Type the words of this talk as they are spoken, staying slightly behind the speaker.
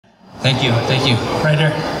Thank you, thank you. Right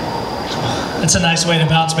here. It's a nice way to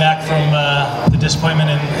bounce back from the disappointment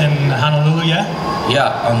in Honolulu, yeah? Yeah,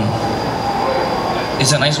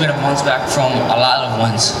 it's a nice way to bounce back from a lot of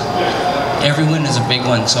ones. Every win is a big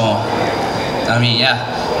one, so I mean, yeah,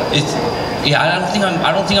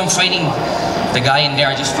 I don't think I'm fighting the guy in there.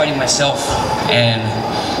 I'm just fighting myself, and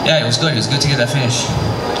yeah, it was good. It was good to get that finish.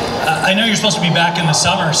 I know you're supposed to be back in the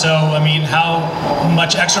summer, so I mean, how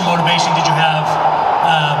much extra motivation did you have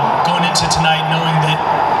going into tonight, knowing that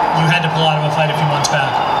you had to pull out of a fight a few months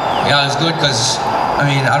back? Yeah, it was good because I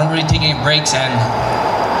mean, I don't really take any breaks, and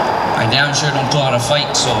I damn sure don't pull out a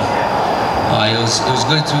fight. So it was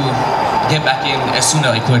good to get back in as soon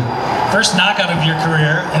as I could. First knockout of your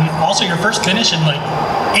career, and also your first finish in like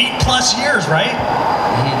 8+ years, right?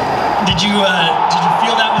 Mm-hmm. Did you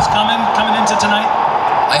feel that was coming into tonight?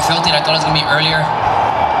 I felt it. I thought it was gonna be earlier.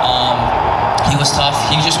 He was tough.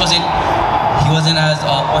 He wasn't as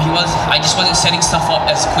I just wasn't setting stuff up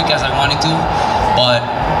as quick as I wanted to. But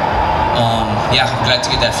yeah, I'm glad to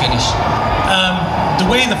get that finish. The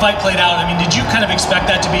way the fight played out, I mean, did you kind of expect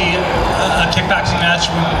that to be a kickboxing match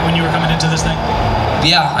when you were coming into this thing?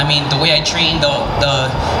 Yeah, I mean, the way I trained,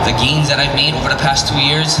 the gains that I've made over the past 2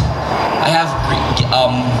 years, I have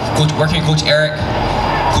working with Coach Eric,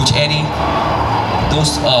 Coach Eddie.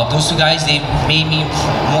 Those two guys, they made me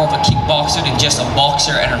more of a kickboxer than just a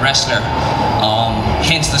boxer and a wrestler.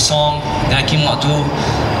 Hence the song that I came out to.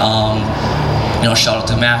 You know, shout out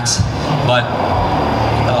to Max. But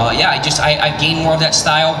yeah, I gained more of that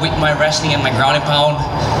style with my wrestling and my ground and pound.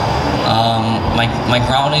 My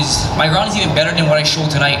ground is even better than what I showed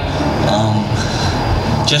tonight.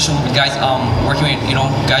 Just from guys working with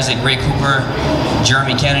guys like Ray Cooper,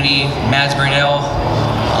 Jeremy Kennedy, Mads Burnell.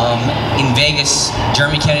 In Vegas,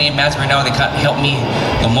 Jeremy Kennedy and Mads Burnell, they helped me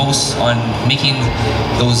the most on making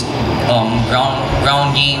those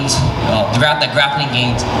ground gains, the grappling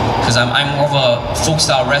gains, because I'm more of a folk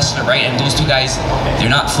style wrestler, right? And those two guys, they're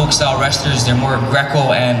not folk style wrestlers, they're more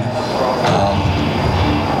Greco and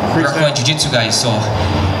Jiu-Jitsu guys. So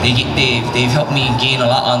they've helped me gain a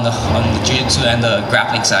lot on the Jiu-Jitsu and the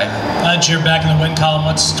grappling side. You're back in the win column.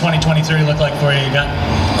 What's 2023 look like for you? You got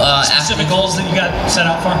specific goals that you got set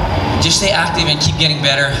out for? Just stay active and keep getting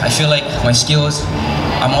better. I feel like my skills,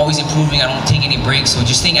 I'm always improving. I don't take any breaks. So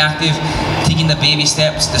just staying active, taking the baby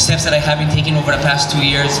steps, the steps that I have been taking over the past 2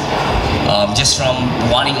 years. Just from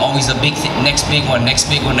wanting always the next big one.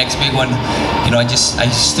 You know, I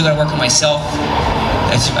still gotta work on myself.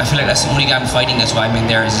 I feel like that's the only guy I'm fighting. That's why I'm in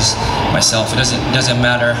there. Is just myself. It doesn't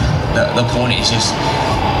matter the opponent. It's just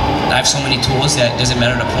I have so many tools that it doesn't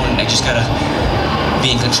matter the opponent. I just gotta be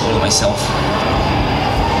in control of myself.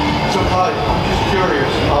 So Kai, I'm just curious.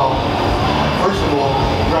 First of all,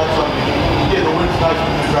 congrats on the win's nice, but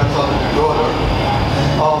congrats on the daughter.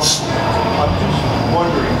 I'm just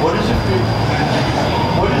wondering, what does it mean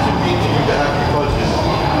to you to have your cousin?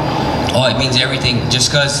 Oh, it means everything. Just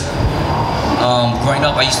because growing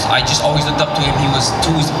up, I just always looked up to him. He was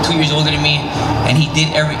two years older than me, and he did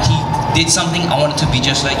something. I wanted to be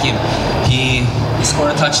just like him. He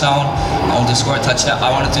scored a touchdown. I wanted to score a touchdown.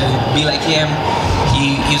 I wanted to be like him.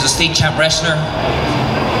 He was a state champ wrestler.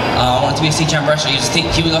 I wanted to be a state champ wrestler. He was a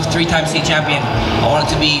 3-time state champion.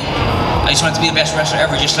 I just wanted to be the best wrestler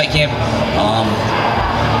ever, just like him.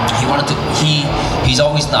 He's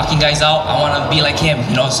always knocking guys out. I want to be like him,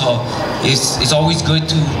 you know. So it's always good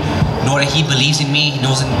to know that he believes in me. He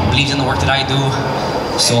believes in the work that I do.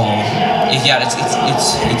 So yeah, it's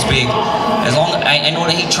big. As long as I know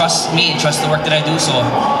that he trusts me and trusts the work that I do, so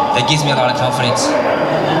that gives me a lot of confidence. Do you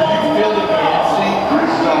feel the antsy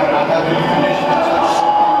about not having a finish?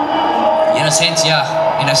 In a sense, yeah.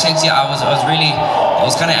 I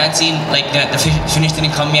was kind of antsy, like the finish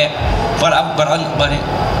didn't come yet. But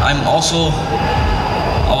I'm also,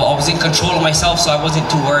 I was in control of myself, so I wasn't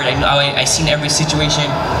too worried. I seen every situation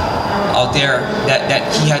out there that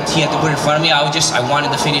he had to put in front of me. I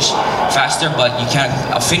wanted to finish faster, but you can't.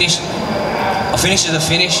 A finish is a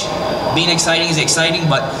finish. Being exciting is exciting,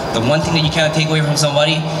 but the one thing that you cannot take away from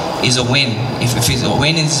somebody is a win. If it's a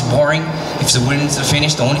win, it's boring. If it's a win, it's a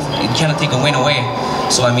finish. You cannot take a win away.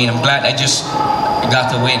 So I mean, I'm glad I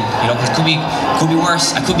got the win. You know, because it could be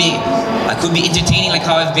worse. I could be entertaining like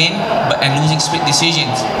how I've been, and losing split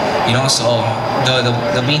decisions. You know, so the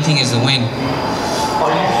main thing is the win.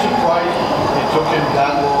 Are you surprised it took him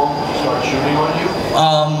that long to start shooting on you?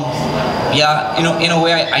 Yeah, you know, in a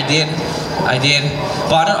way I did.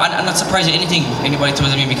 But I'm not surprised at anything anybody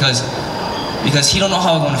throws at me because he don't know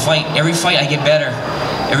how I'm going to fight. Every fight I get better.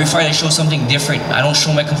 every fight I show something different. I don't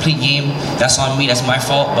show my complete game. That's on me. That's my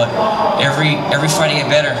fault. But every fight I get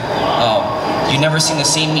better. You never seen the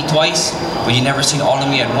same me twice, but you never seen all of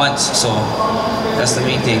me at once. So that's the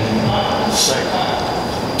main thing.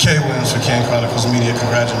 Kay Williams for Kane Chronicles Media,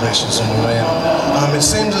 congratulations on the win. It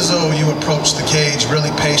seems as though you approached the cage really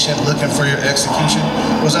patient, looking for your execution.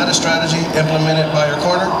 Was that a strategy implemented by your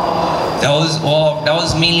corner? That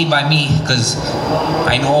was mainly by me, because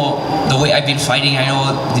I know the way I've been fighting. I know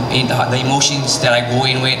the emotions that I go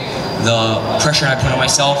in with, the pressure I put on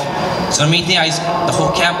myself. So the main thing, the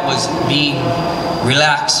whole camp was being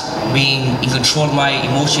relaxed, being in control of my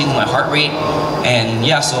emotions, my heart rate, and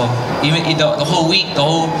yeah. So even the whole week, the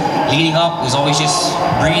whole leading up was always just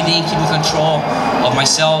breathing, keeping control of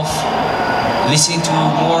myself, listening to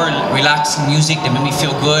more relaxing music that made me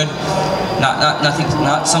feel good.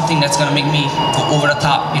 Not something that's gonna make me go over the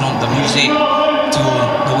top. You know, the music to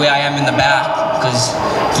the way I am in the back, because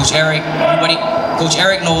Coach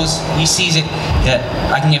Eric knows, he sees it, that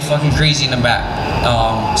I can get fucking crazy in the back,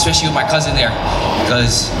 especially with my cousin there,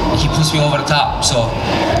 because he puts me over the top. So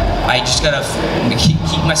I just gotta keep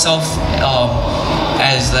myself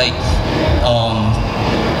as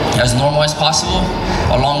normal as possible,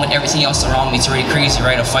 along with everything else around me. It's already crazy,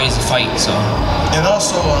 right? A fight is a fight. So. And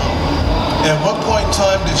also, at what point in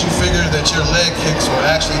time did you figure that your leg kicks were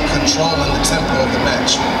actually controlling the tempo of the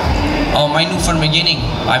match? I knew from the beginning.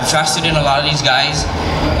 I'm faster than a lot of these guys,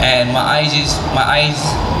 and my eyes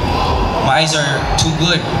are too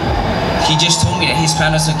good. He just told me that his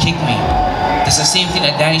plan was to kick me. That's the same thing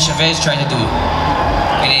that Danny Chavez tried to do,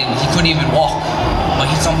 and then he couldn't even walk. But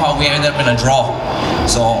somehow we ended up in a draw.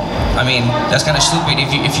 So I mean, that's kind of stupid. If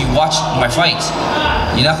you watch my fights,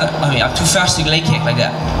 you're not gonna. I mean, I'm too fast to leg kick like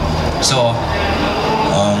that. So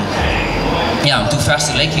yeah, I'm too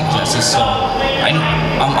fast to leg kick. That's just, so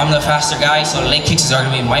I'm the faster guy. So leg kicks are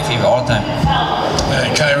gonna be my favorite all the time.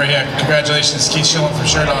 Hey, Kai, right here. Congratulations, Keith Schilling from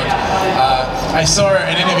Sherdog. I saw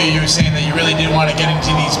an interview you were saying that you really didn't want to get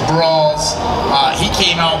into these brawls. He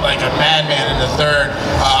came out like a madman in the third.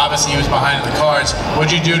 Obviously, he was behind the cards.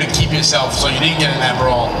 What'd you do to keep yourself so you didn't get in that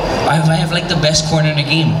brawl? I have like the best corner in the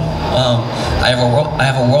game. I have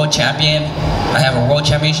a world champion. I have a world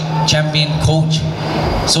champion coach.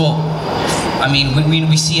 So I mean,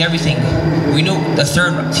 we see everything. We knew the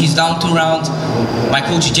third, he's down 2 rounds. My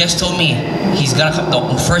coach just told me he's gonna come,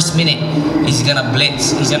 the first minute, he's gonna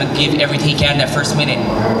blitz. He's gonna give everything he can that first minute.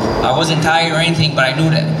 I wasn't tired or anything, but I knew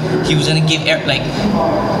that he was gonna give, like,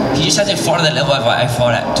 he just hasn't fought at the level I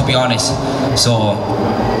fought at, to be honest. So,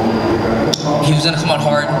 he was gonna come out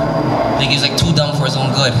hard. Like, he was like too dumb for his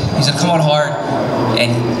own good. He's gonna come out hard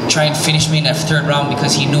and try and finish me in that third round,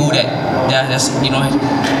 because he knew that's, you know,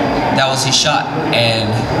 that was his shot, and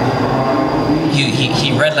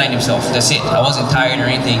he redlined himself. That's it. I wasn't tired or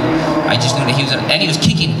anything. I just knew that he was, and he was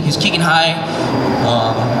kicking. He was kicking high.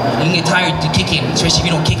 You can get tired to kicking, especially if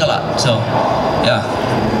you don't kick a lot. So, yeah.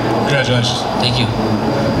 Congratulations. Thank you.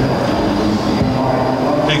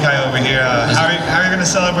 Hey, Kai, over here. How are you gonna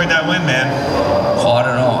celebrate that win, man? Oh, I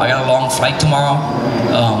don't know. I got a long flight tomorrow.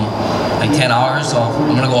 Like 10 hours, so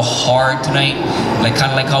I'm gonna go hard tonight, like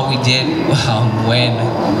kind of like how we did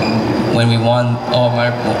when we won.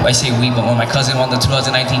 I say we, but when my cousin won the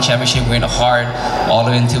 2019 championship, we went hard all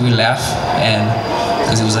the way until we left, and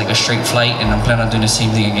because it was like a straight flight, and I'm planning on doing the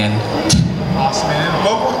same thing again. Awesome, man.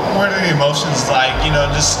 What were the emotions like? You know,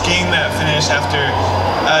 just getting that finish after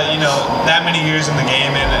you know, that many years in the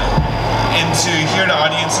game, and to hear the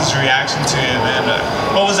audience's reaction to it, man.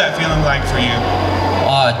 What was that feeling like for you?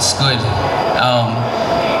 Oh, it's good.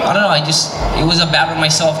 I don't know. It was a battle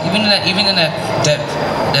myself. Even in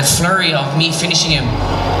that flurry of me finishing him,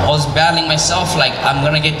 I was battling myself. Like, I'm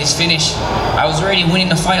gonna get this finish. I was already winning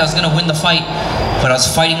the fight. I was gonna win the fight, but I was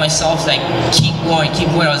fighting myself. Like, keep going, keep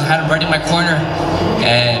going. I had him right in my corner,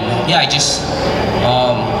 and yeah,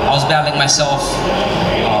 I was battling myself.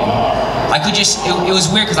 I could just, it was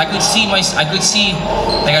weird, because I could see, like,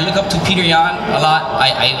 I look up to Peter Yan a lot.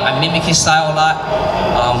 I mimic his style a lot.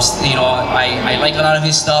 You know, I like a lot of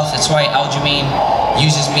his stuff. That's why Aljamain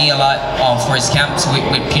uses me a lot for his camps with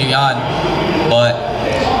Peter Yan. But,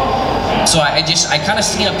 so I kind of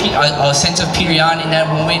seen a sense of Peter Yan in that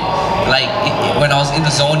moment, like when I was in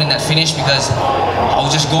the zone in that finish, because I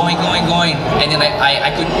was just going, and then I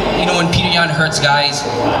could, you know, when Peter Yan hurts guys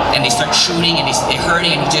and they start shooting and they're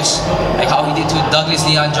hurting, and he just, like how he did to Douglas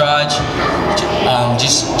de Andrade,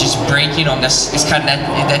 just breaking them.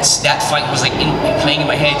 That fight was like playing in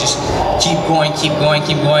my head, just keep going,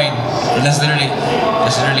 and that's literally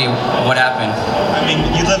what happened. I mean,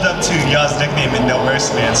 you lived up to Ya's nickname in No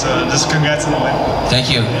Mercy, man. So just congrats on the win. Thank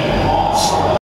you.